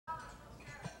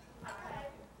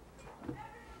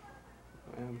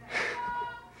him.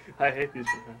 I hate these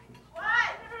professions.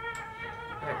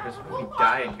 Yeah, because when we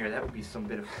die in here, that would be some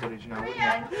bit of footage now,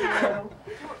 wouldn't it?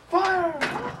 Fire!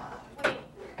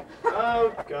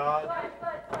 Oh, God.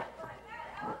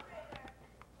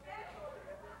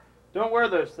 Don't wear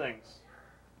those things.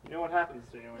 You know what happens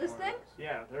to you when you wear These things? those.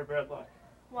 Yeah, they're bad luck.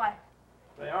 Why?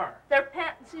 They are. They're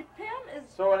Pam. See, Pam is.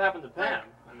 So what happened to Pam?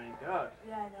 I mean, God.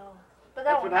 Yeah, I know. But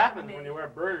That's what happens when you wear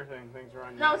Burger King things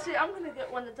around you. No, see, I'm gonna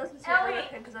get one that doesn't say Burger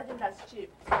King because I think that's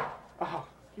cheap. Oh,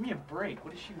 give me a break.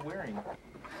 What is she wearing?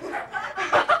 The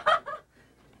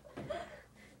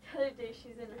other day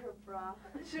she's in her bra.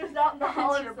 She was out in the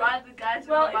hall in her bra. The guys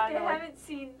were well, if buying they her, haven't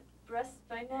seen breasts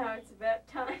by now, it's about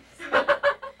time.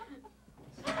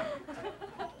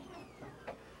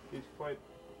 He's quite...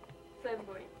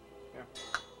 Flamboyant. Yeah.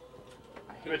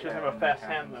 She bet doesn't have a fast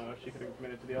hand, though, if she could have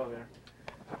made it to the elevator.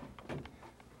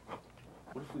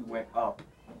 What if we went up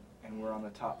and we're on the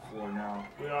top floor now?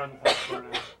 We are on the top floor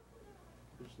now.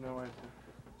 There's no way to...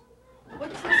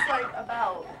 What's this, like,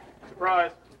 about?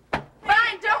 Surprise!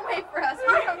 Fine, don't wait for us.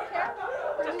 We don't care.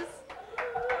 We're just...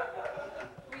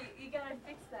 You gotta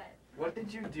fix that. What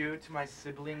did you do to my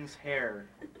sibling's hair?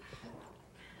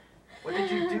 What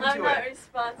did you do to it? I'm not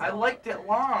responsible. I liked it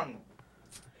long.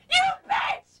 You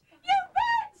bitch! You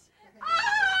bitch!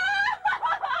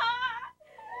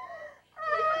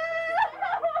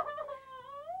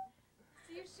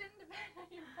 So you shouldn't have been on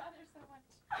your brother so much.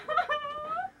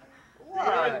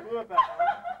 What? Blew up that one.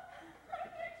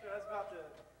 So I was about to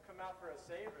come out for a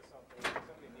save or something.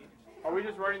 Somebody needed you. Are we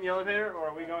just riding the elevator, or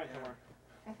are we going somewhere?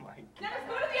 Oh my God. Dennis,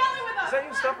 go to the alley with us! Is that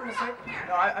you stuff in the sink?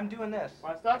 No, I'm doing this.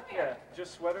 My stuff? Yeah.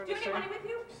 Just sweater in Do the you have sink? any money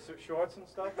with you? Shorts and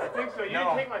stuff? I think so. You No,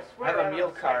 didn't take my I sweater have out a of meal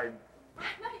the card. I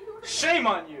thought you were... Shame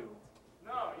on you!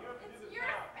 No, you have to do this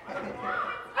now.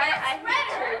 I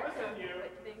hate her. Listen, you.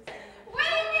 What do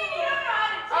you mean you don't know how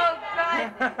to Oh,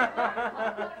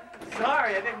 God.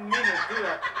 Sorry, I didn't mean to do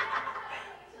that.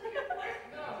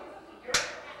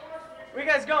 Where you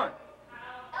guys going?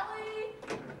 Ellie!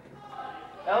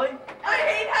 Ellie? I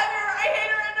hate her! I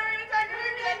hate her! I'm never gonna talk to her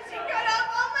again! She cut off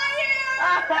all my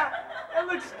hair! It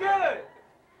looks good!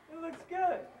 It looks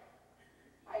good!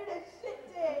 I had a shit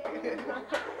day!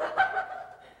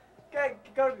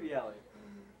 Go to the alley.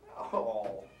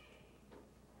 Oh.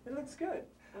 It looks good.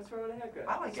 What's wrong with a haircut?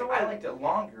 I like So it. what? I liked it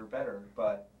longer better,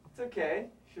 but It's okay.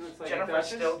 She looks like a Jennifer's duchess.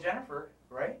 still Jennifer,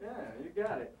 right? Yeah, you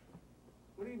got it.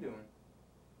 What are you doing?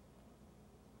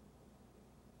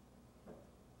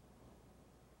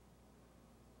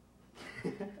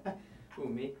 Who,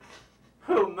 me?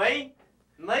 Who, me?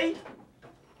 Me?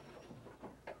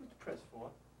 Who's the press for?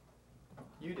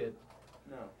 You did.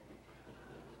 No.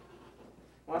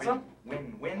 Want some?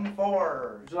 Win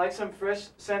 4. Would you like some fresh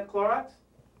scent Clorox?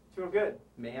 It's real good.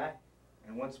 May I?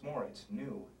 And once more, it's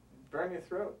new. Burn your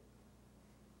throat.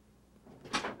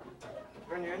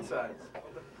 Burn your insides.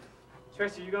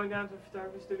 Tracy, you going down to the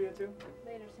photography studio too?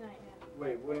 Later tonight, yeah.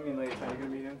 Wait, what do you mean later tonight? You're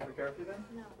gonna be in for curfew then?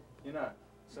 No. You're not.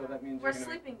 So that means We're you're gonna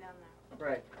sleeping down there.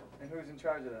 Right. And who's in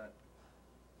charge of that?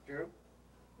 Drew? What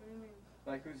do you mean?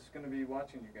 Like who's gonna be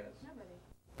watching you guys? Nobody.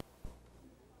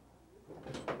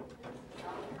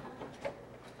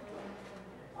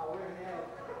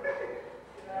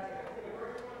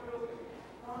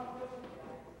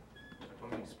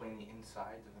 Want me to explain the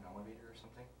insides of an elevator or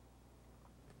something?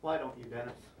 Why don't you,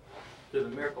 Dennis? Through the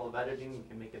miracle of editing, you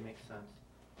can make it make sense.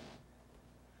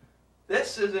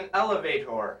 This is an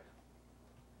elevator,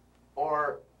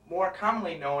 or more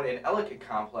commonly known in Ellicott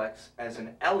Complex as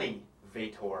an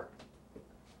elevator.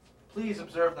 Please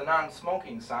observe the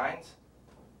non-smoking signs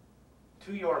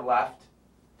to your left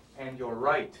and your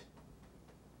right.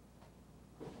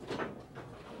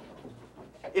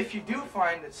 If you do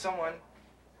find that someone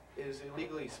is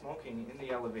illegally smoking in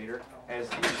the elevator, as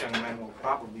these young men will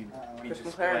probably be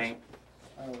displaying.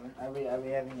 Oh, are we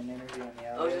having an interview on the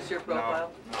elevator? Oh, is this your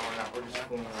profile? No, we're not. We're just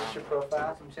fooling Is this around. your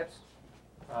profile? Some chips?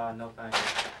 No thanks.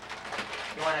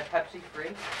 You want a Pepsi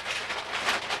free?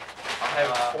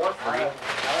 I'll have 4 free.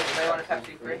 Anybody want a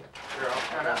Pepsi free? Sure,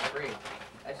 No, not free.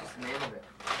 That's just the name of it.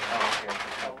 Oh, okay.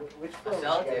 Oh, which floor I'll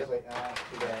sell was you it guys to you. like?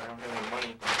 Too bad. I don't have any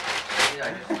money. Yeah, I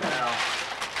just know.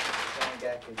 Someone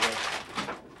got you good.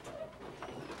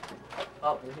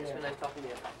 Oh, it's been nice talking to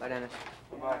you. Bye, Dennis.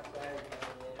 Bye.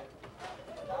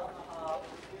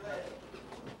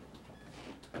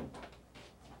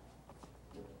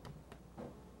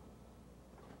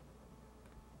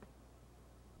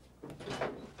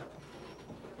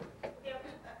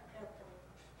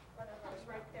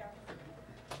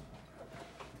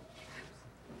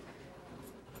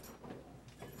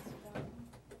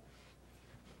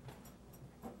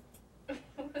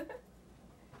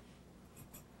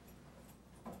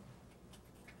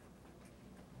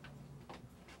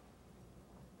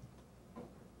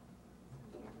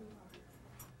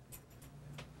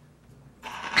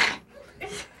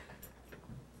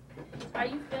 Are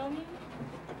you filming?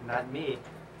 Not me.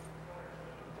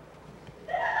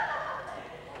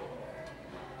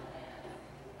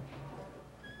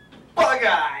 Bug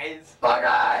eyes! Bug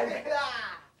eyes!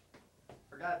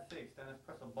 For God's sakes, Dennis,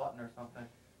 press a button or something.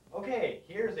 Okay,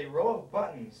 here's a row of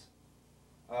buttons.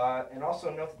 And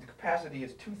also note that the capacity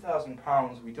is 2,000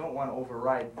 pounds. We don't want to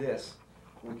override this.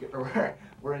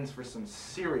 We're in for some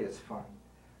serious fun.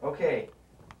 Okay,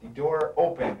 the door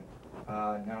open.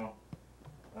 Now,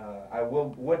 I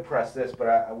would press this,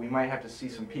 but we might have to see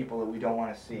some people that we don't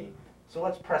want to see. So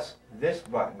let's press this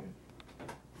button.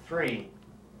 3.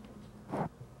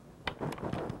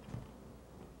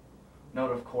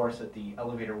 Note, of course, that the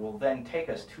elevator will then take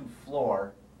us to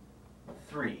floor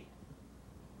 3.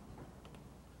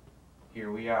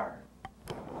 Here we are.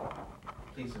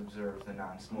 Please observe the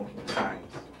non-smoking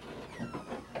signs.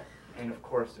 And of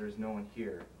course, there's no one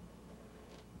here.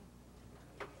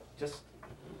 Just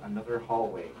another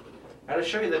hallway. Now, to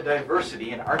show you the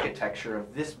diversity and architecture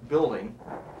of this building,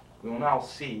 we will now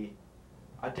see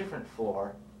a different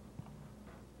floor,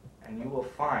 and you will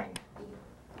find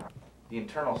the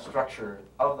internal structure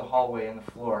of the hallway and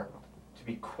the floor to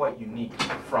be quite unique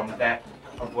from that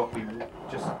of what we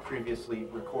just previously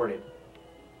recorded.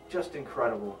 Just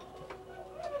incredible.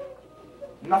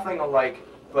 Nothing alike,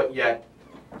 but yet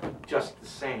just the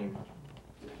same.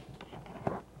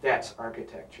 That's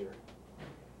architecture.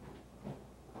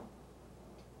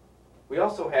 We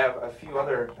also have a few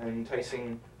other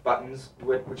enticing buttons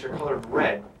which are colored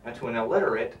red. And to an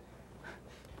illiterate,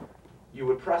 you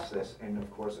would press this and, of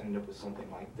course, end up with something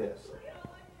like this.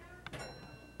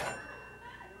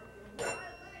 She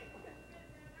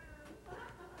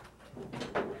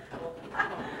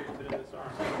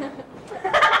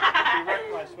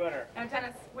wrecked my sweater. Now,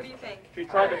 Dennis, what do you think? She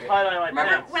tried to tie-dye my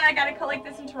Remember pants. when I got a coat like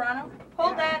this in Toronto?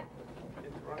 Hold that.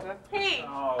 Hey.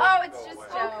 Oh, it's just Joe.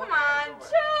 Oh, come on.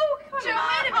 Joe, come Joe, on.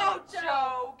 wait a minute, Oh,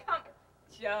 Joe. Come.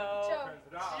 Joe.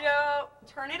 Joe. Joe.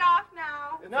 Turn it off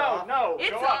now. No, no.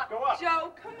 It's Go off. up, go up.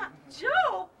 Joe, come on.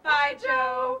 Joe. Bye,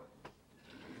 Joe.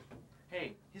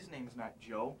 Hey, his name's not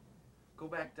Joe. Go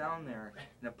back down there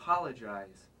and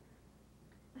apologize.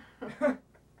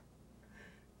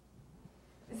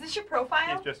 Is this your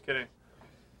profile? He's just kidding.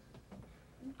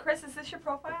 Chris, is this your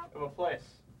profile? Of a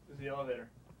place. This is the elevator.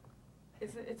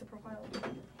 It's a profile.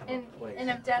 And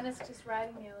if Dennis just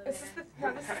riding the elevator. This is the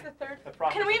third. The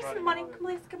process Can we of have some running money? the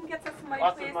elevator. Please, can we get us some money,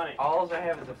 Lots please? of money. All I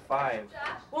have is a 5.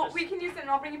 Well, we can use it, and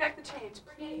I'll bring you back the change.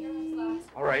 Please.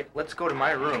 All right, let's go to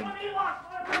my room.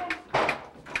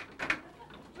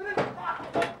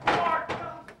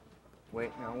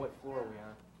 Wait, now what floor are we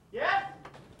on? Yes?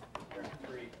 There's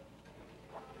 3.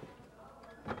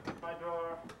 My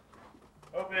door.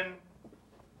 Open.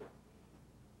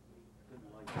 So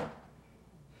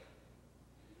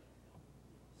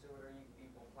what are you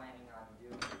people planning on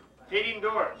doing? Gating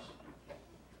doors.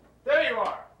 There you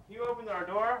are. You opened our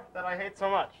door that I hate so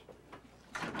much.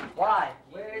 Why?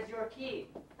 Where is your key?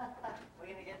 We're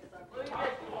gonna get something. Well, you guys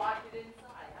locked it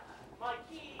inside, huh? My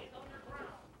key is underground.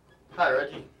 Hi,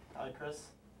 Reggie. Hi,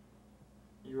 Chris.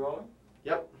 You rolling?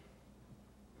 Yep.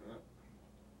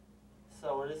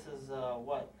 So this is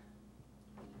what?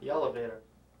 The elevator.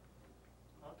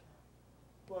 Okay.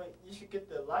 Well, you should get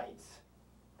the lights.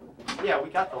 Yeah, we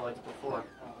got the lights before.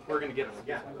 We're gonna get them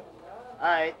again.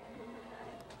 Alright.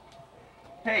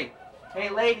 Hey,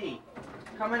 lady,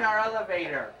 come in our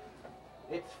elevator.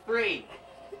 It's free.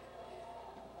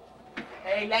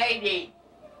 Hey, lady.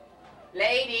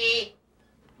 Lady.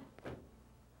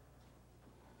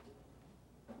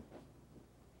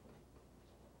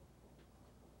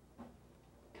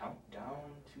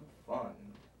 Countdown to fun.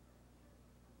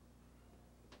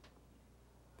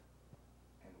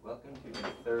 And welcome to the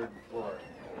 3rd floor.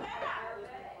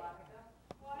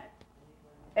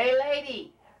 Hey,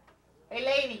 lady! Hey,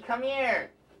 lady, come here!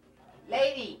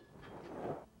 Lady!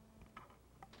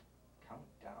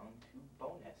 Countdown to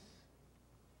bonus.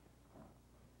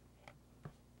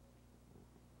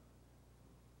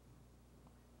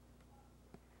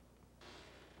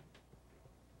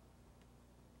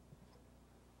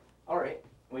 Alright,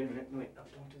 wait a minute, no,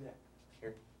 don't do that.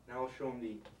 Here, now I'll show them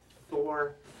the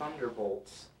Thor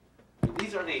Thunderbolts.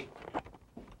 These are the...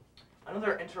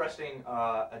 Another interesting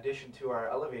addition to our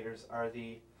elevators are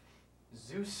the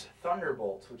Zeus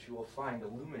Thunderbolts, which you will find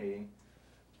illuminating.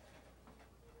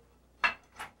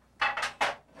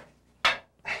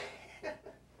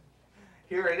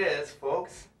 Here it is,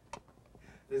 folks.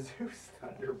 The Zeus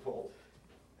Thunderbolt.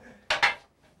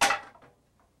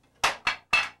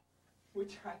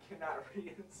 Which I cannot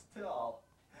reinstall.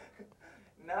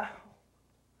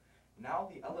 Now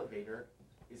the elevator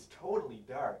is totally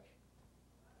dark.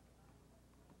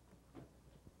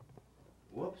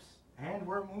 Whoops. And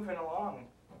we're moving along.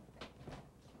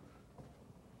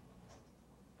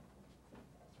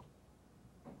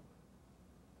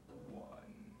 One.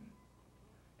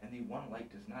 And the one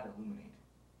light does not illuminate.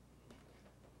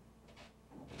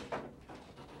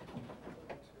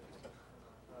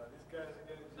 These guys are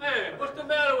getting... Hey, what's the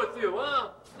matter with you, huh?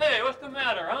 Hey, what's the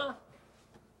matter, huh?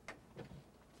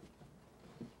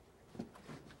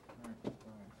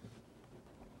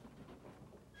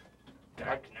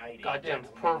 Dark night. Goddamn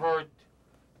pervert.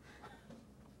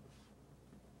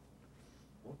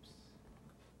 Whoops.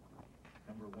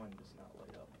 Number one does not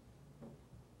light up.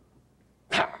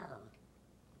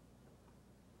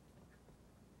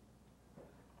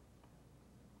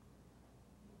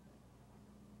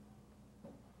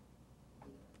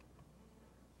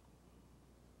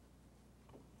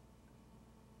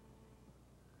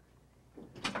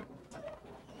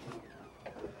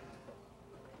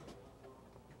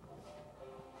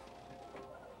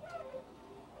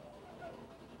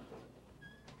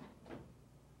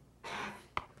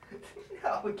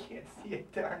 No, we can't see a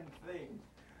darn thing.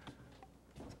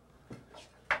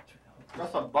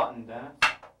 Press a button, Dennis. Oh,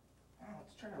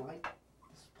 let's try to light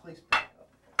this place back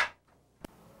up.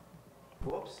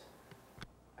 Whoops.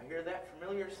 I hear that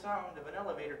familiar sound of an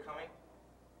elevator coming.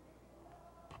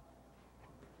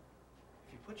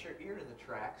 If you put your ear to the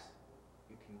tracks,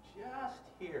 you can just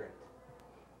hear it.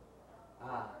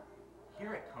 Ah,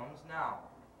 here it comes now.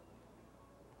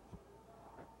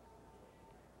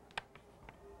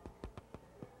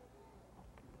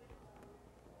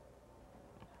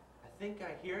 I think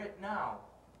I hear it now.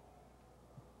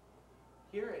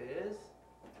 Here it is.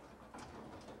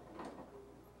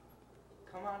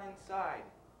 Come on inside.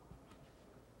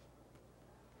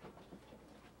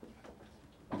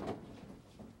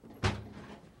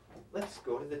 Let's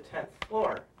go to the 10th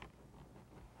floor.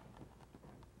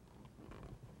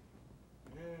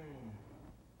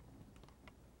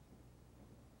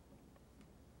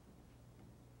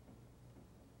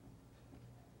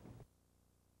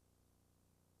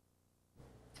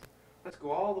 Let's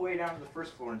go all the way down to the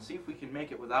first floor and see if we can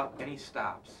make it without any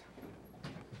stops.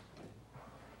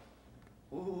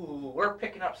 Ooh, we're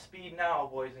picking up speed now,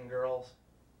 boys and girls.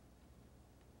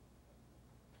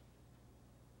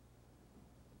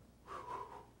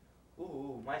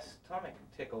 Ooh, my stomach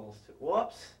tickles.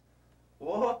 Whoops.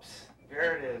 Whoops.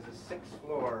 There it is, the 6th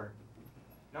floor.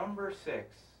 Number 6.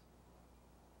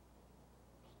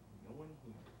 No one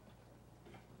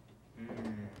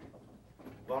here.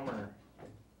 Bummer.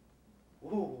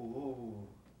 Ooh.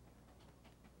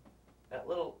 That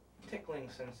little tickling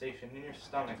sensation in your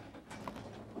stomach.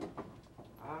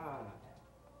 Ah.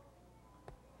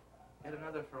 Yet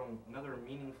another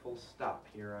meaningful stop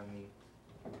here on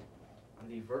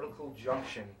the vertical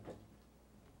junction.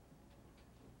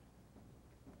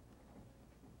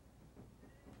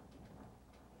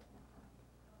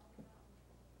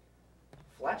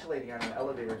 Flatulating on an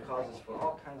elevator causes for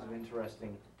all kinds of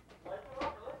interesting.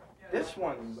 This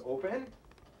one's open.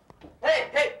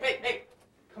 Hey!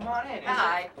 Come on in.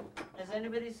 Hi. Has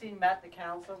anybody seen Matt the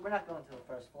counselor? We're not going to the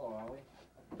first floor, are we?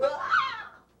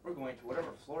 We're going to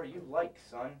whatever floor you like,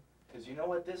 son. Because you know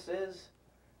what this is?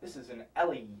 This is an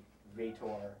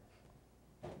elevator.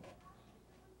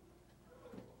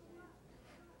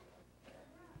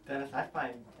 Dennis, I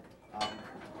find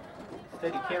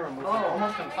steady camera moves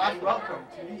almost impossible. Welcome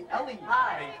to the elevator.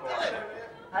 Hi.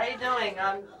 How you doing?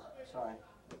 Sorry.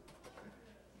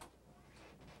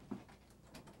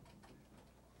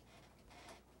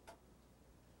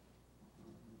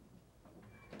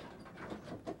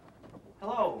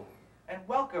 Hello, and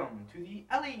welcome to the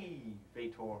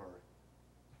elevator.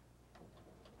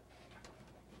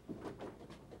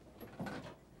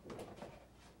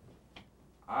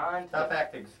 On Stop to...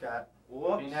 acting, Scott.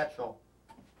 Whoops. Be natural.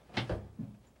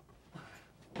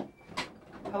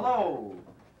 Hello,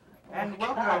 and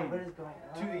God, welcome what is going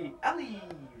on? to the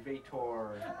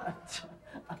elevator.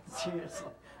 I'm serious.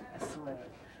 I swear.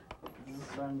 This is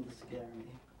starting to scare me.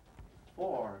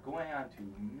 4, going on to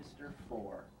Mr.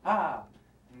 4. Ah,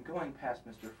 and going past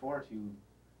Mr. 4 to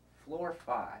floor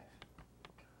 5.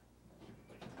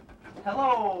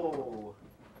 Hello,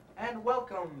 and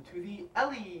welcome to the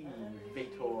elevator.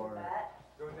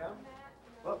 Going down?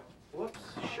 Whoops,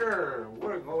 sure,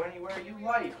 we'll go anywhere you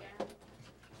like.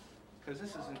 Because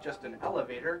this isn't just an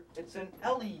elevator, it's an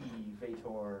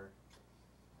elevator.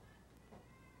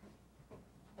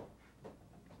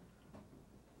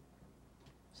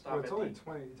 Stop Well, it's at only the-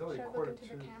 20. It's only Should I look quarter into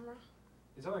to. the camera?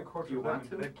 It's only quarter Do you to 11. want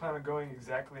to? Do they plan on going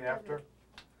exactly after?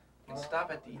 And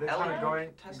stop at the Do they plan on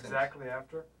going testings. exactly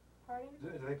after? Pardon? Do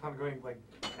they plan on going like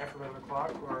after 11 o'clock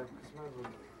or? 'cause sometimes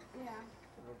we- Yeah.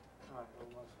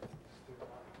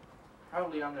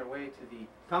 Probably on their way to the...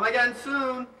 Come again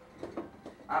soon.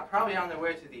 Probably on their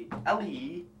way to the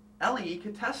Ellie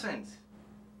Contestant.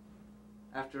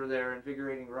 After their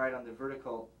invigorating ride on the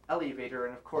vertical elevator,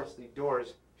 and of course the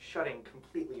doors shutting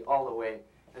completely all the way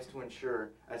as to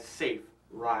ensure a safe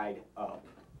ride up.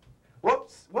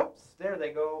 Whoops, whoops, there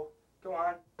they go. Go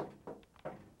on.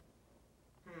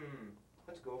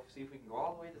 Let's go see if we can go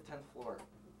all the way to the 10th floor.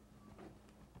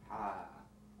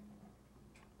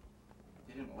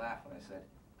 They didn't laugh when I said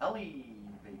elevator.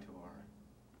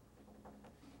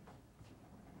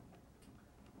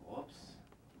 Whoops.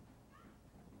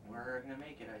 We're gonna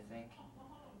make it, I think.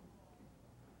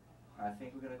 I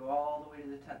think we're gonna go all the way to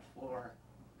the 10th floor.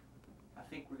 I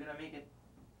think we're gonna make it.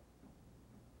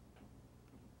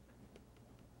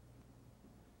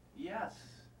 Yes.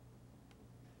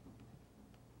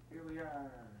 Here we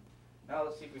are. Now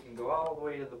let's see if we can go all the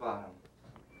way to the bottom.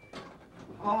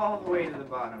 All the way to the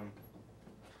bottom.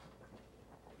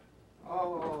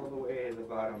 All the way to the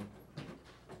bottom.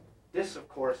 This, of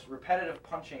course, repetitive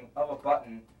punching of a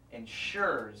button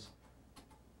ensures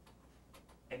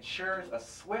a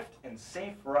swift and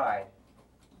safe ride.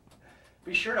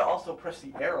 Be sure to also press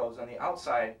the arrows on the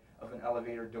outside of an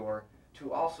elevator door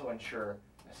to also ensure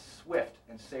a swift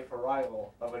and safe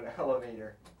arrival of an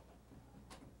elevator.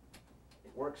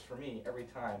 It works for me every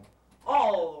time.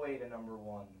 All the way to number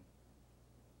 1.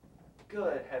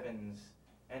 Good heavens,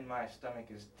 and my stomach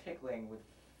is tickling with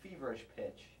feverish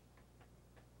pitch.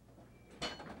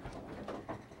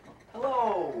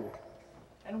 Hello,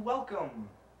 and welcome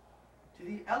to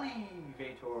the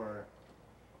elevator.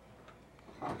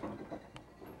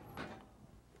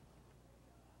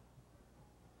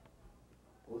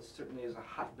 Well, this certainly is a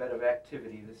hotbed of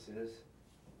activity, this is.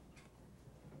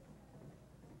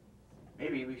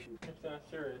 Maybe we should... It's not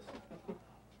serious.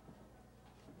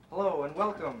 Hello, and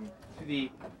welcome to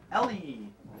the elevator.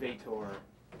 Is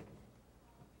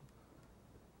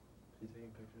he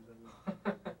taking pictures of me?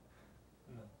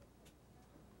 No.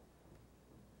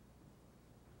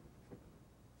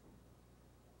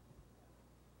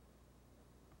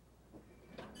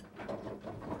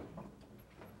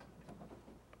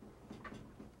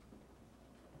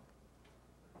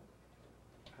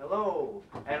 Hello,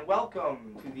 and welcome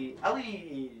to the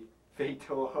elevator.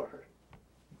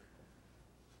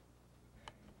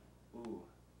 Ooh.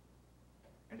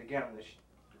 And again,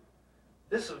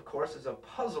 this, of course, is a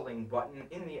puzzling button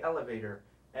in the elevator,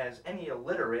 as any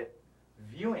illiterate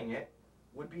viewing it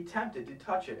would be tempted to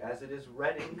touch it, as it is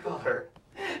red in color.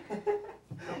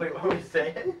 Wait, what were we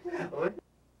saying?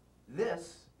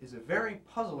 This is a very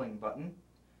puzzling button,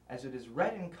 as it is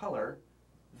red in color,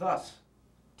 thus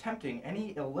tempting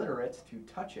any illiterate to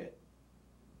touch it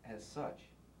as such.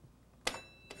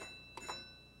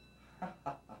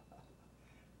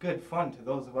 Good fun to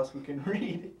those of us who can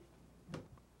read.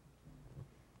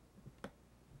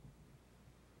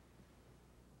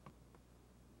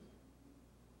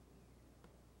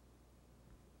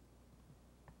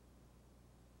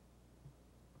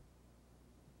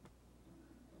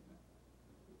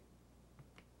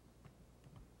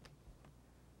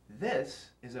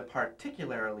 This is a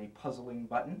particularly puzzling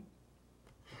button.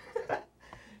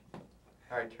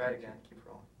 Alright, try it again. Keep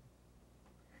rolling.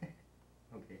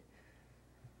 Okay.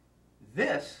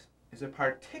 This is a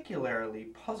particularly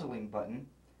puzzling button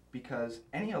because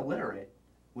any illiterate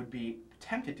would be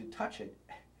tempted to touch it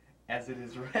as it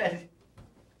is red.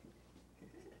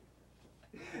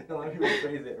 No, let me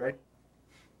rephrase it, right?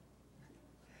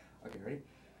 Okay, ready?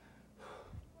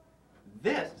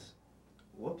 This,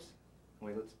 whoops.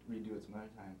 Wait, let's redo it some other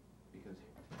time, because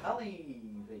elevator.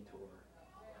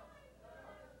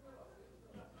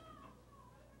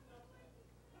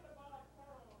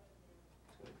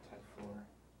 Let's go to the 10th floor.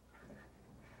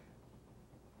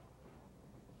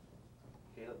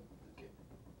 Okay, you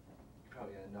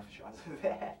probably had enough shots of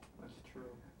that. That's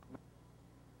true.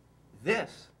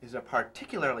 This is a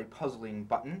particularly puzzling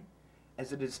button,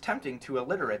 as it is tempting to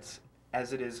illiterates,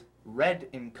 as it is red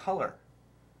in color.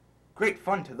 Great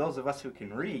fun to those of us who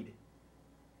can read,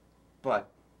 but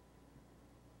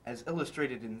as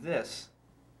illustrated in this,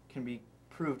 can be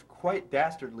proved quite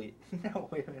dastardly. No,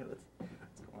 wait a minute,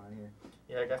 let's go on here.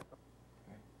 Yeah, I got it.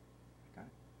 Okay. Got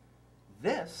it.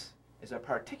 This is a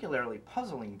particularly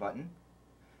puzzling button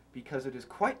because it is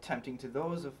quite tempting to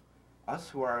those of us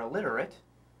who are illiterate,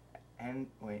 and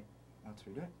wait, let's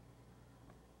redo it.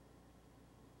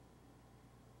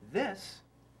 This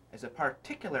is a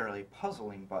particularly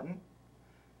puzzling button,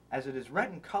 as it is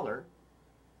red in color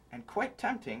and quite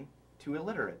tempting to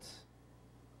illiterates.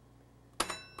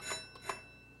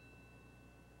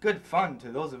 Good fun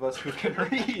to those of us who can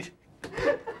read.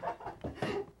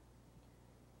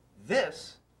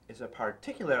 is a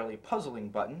particularly puzzling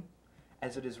button,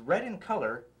 as it is red in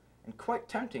color and quite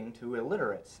tempting to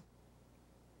illiterates.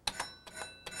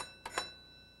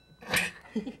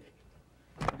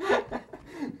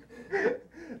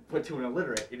 But to an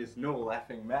illiterate, it is no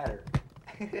laughing matter.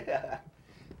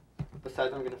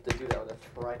 Besides, I'm gonna have to do that with a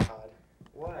tripod.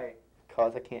 Why?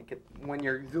 Cause I can't get, when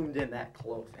you're zoomed in that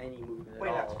close, any movement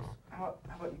Wait, at all. how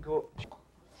about you go?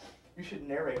 You should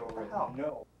narrate over it. How?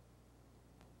 No.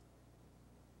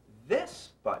 This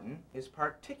button is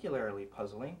particularly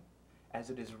puzzling, as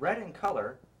it is red in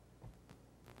color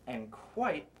and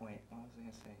quite. Wait, what was I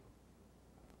gonna say?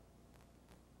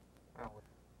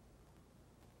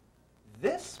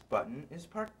 This button is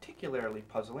particularly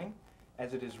puzzling,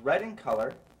 as it is red in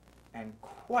color and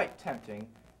quite tempting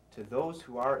to those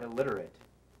who are illiterate.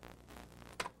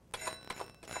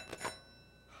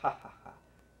 Ha ha ha.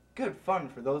 Good fun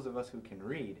for those of us who can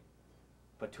read,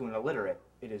 but to an illiterate,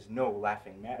 it is no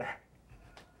laughing matter.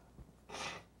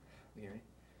 You hear me?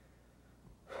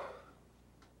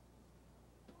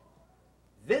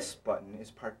 This button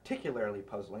is particularly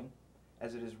puzzling,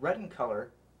 as it is red in color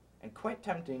and quite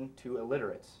tempting to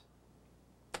illiterates.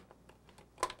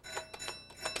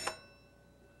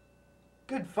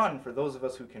 Good fun for those of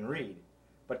us who can read,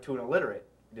 but to an illiterate,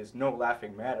 it is no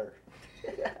laughing matter.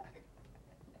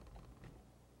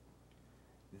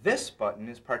 This button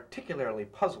is particularly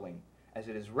puzzling, as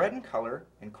it is red in color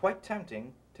and quite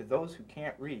tempting to those who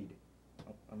can't read.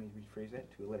 Oh, let me rephrase that,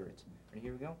 to illiterates. Ready,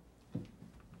 here we go.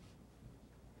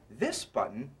 This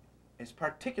button is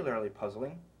particularly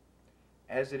puzzling,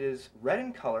 as it is red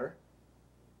in color.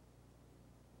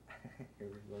 Here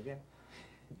we go again.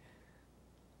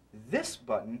 This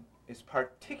button is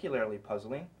particularly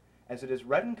puzzling, as it is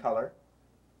red in color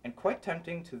and quite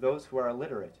tempting to those who are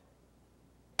illiterate.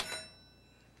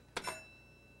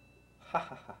 Ha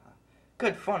ha ha.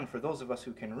 Good fun for those of us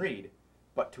who can read,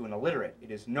 but to an illiterate, it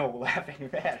is no laughing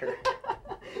matter.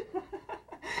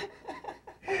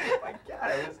 My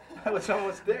God, I was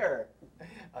almost there.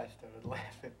 I started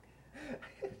laughing.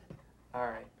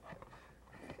 Alright.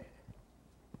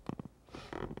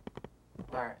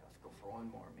 Alright, let's go for one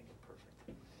more, make it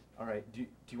perfect. All right. Do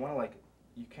you want to, like,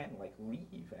 you can, like,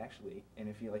 leave actually, and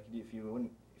if you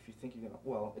think you're gonna,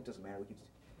 well, it doesn't matter. We could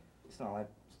just, it's not all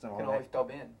You can always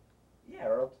dub in. Yeah,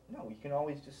 or else, no, you can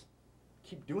always just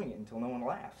keep doing it until no one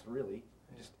laughs. Really,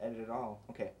 and just edit it all.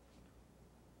 Okay. Are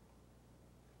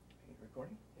you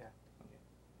recording? Yeah. Okay.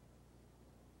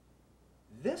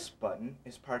 This button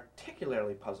is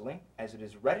particularly puzzling, as it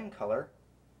is red in color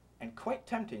and quite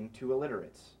tempting to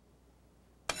illiterates.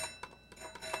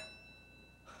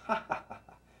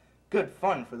 Good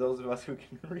fun for those of us who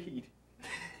can read.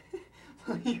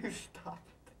 You stop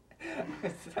it.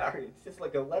 Sorry, it's just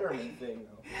like a Letterman thing,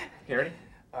 though. Okay, ready?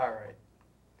 Alright.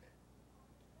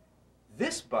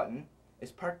 This button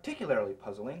is particularly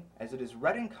puzzling, as it is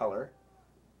red in color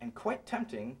and quite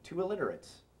tempting to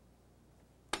illiterates.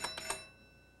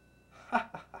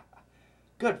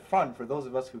 Good fun for those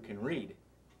of us who can read.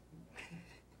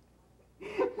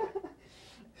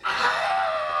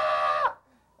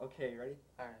 Okay, ready?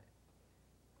 Alright.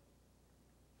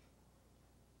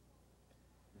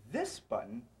 This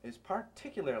button is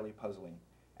particularly puzzling,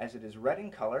 as it is red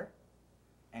in color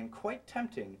and quite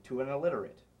tempting to an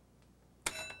illiterate.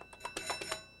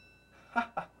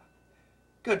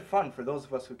 Good fun for those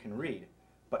of us who can read,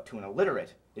 but to an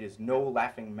illiterate, it is no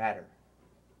laughing matter.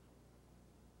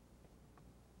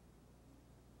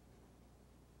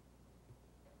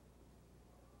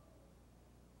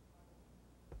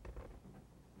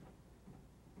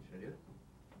 Should I do it?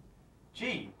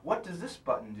 Gee, what does this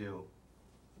button do?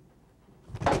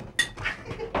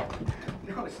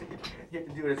 No, see, you have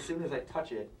to do it as soon as I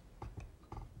touch it.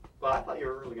 Well, I thought you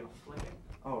were really going to flick it.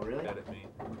 Oh, really? That at me.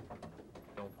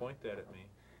 Don't point that at me.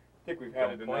 I think we've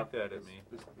had Don't it point enough. that at me.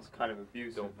 This kind of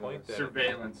abuse Don't of point that at me.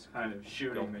 surveillance kind of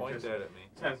shooting Don't that point just that at me.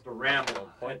 tends to ramble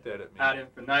Don't point that at me. ad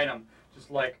infinitum, just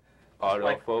like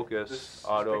Autofocus. this,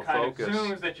 Autofocus. the kind of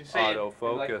zooms that you see in,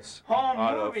 Autofocus. like home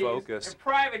movies Autofocus. and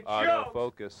private jokes,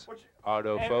 Autofocus. which, and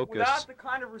Autofocus. without the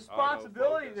kind of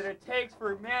responsibility Autofocus. that it takes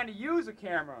for a man to use a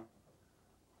camera.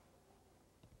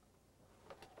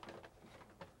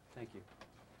 Thank you.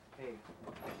 Hey.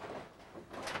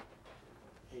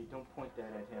 Hey, don't point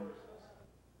that at him.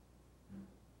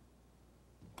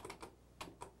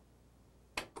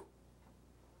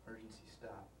 Emergency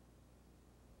stop.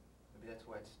 Maybe that's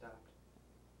why it stopped.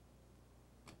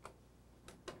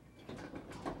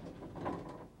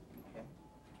 Okay.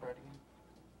 Try it again.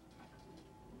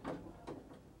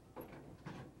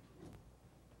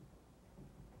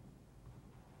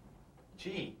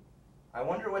 Gee, I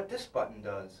wonder what this button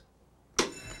does.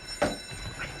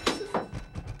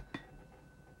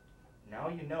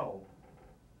 you know.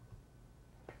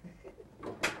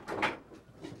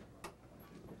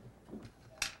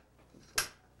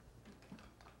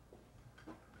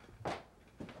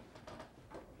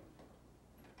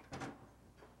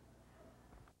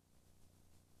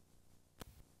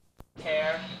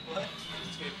 Care. What?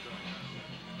 Tape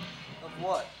going. Of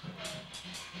what?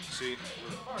 See,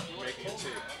 we're making a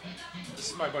tape. This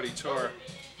is my buddy Tor.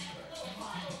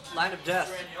 Line of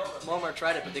death. Momar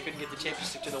tried it, but they couldn't get the tape to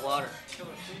stick to the water.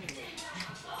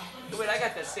 Wait, I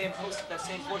got that same poster.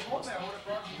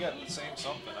 You got the same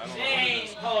something. I don't know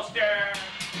Same poster.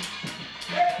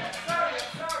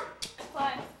 Sorry.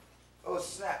 Play. Oh,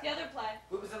 snap. The other play.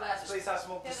 Where was the last place I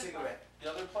smoked a The other cigarette? The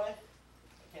other play?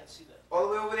 I can't see that. All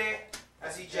the way over there.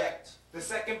 That's eject. The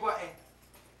second button.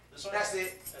 This one? That's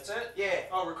it. That's it? Yeah.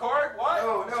 Oh, record? What?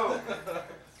 No.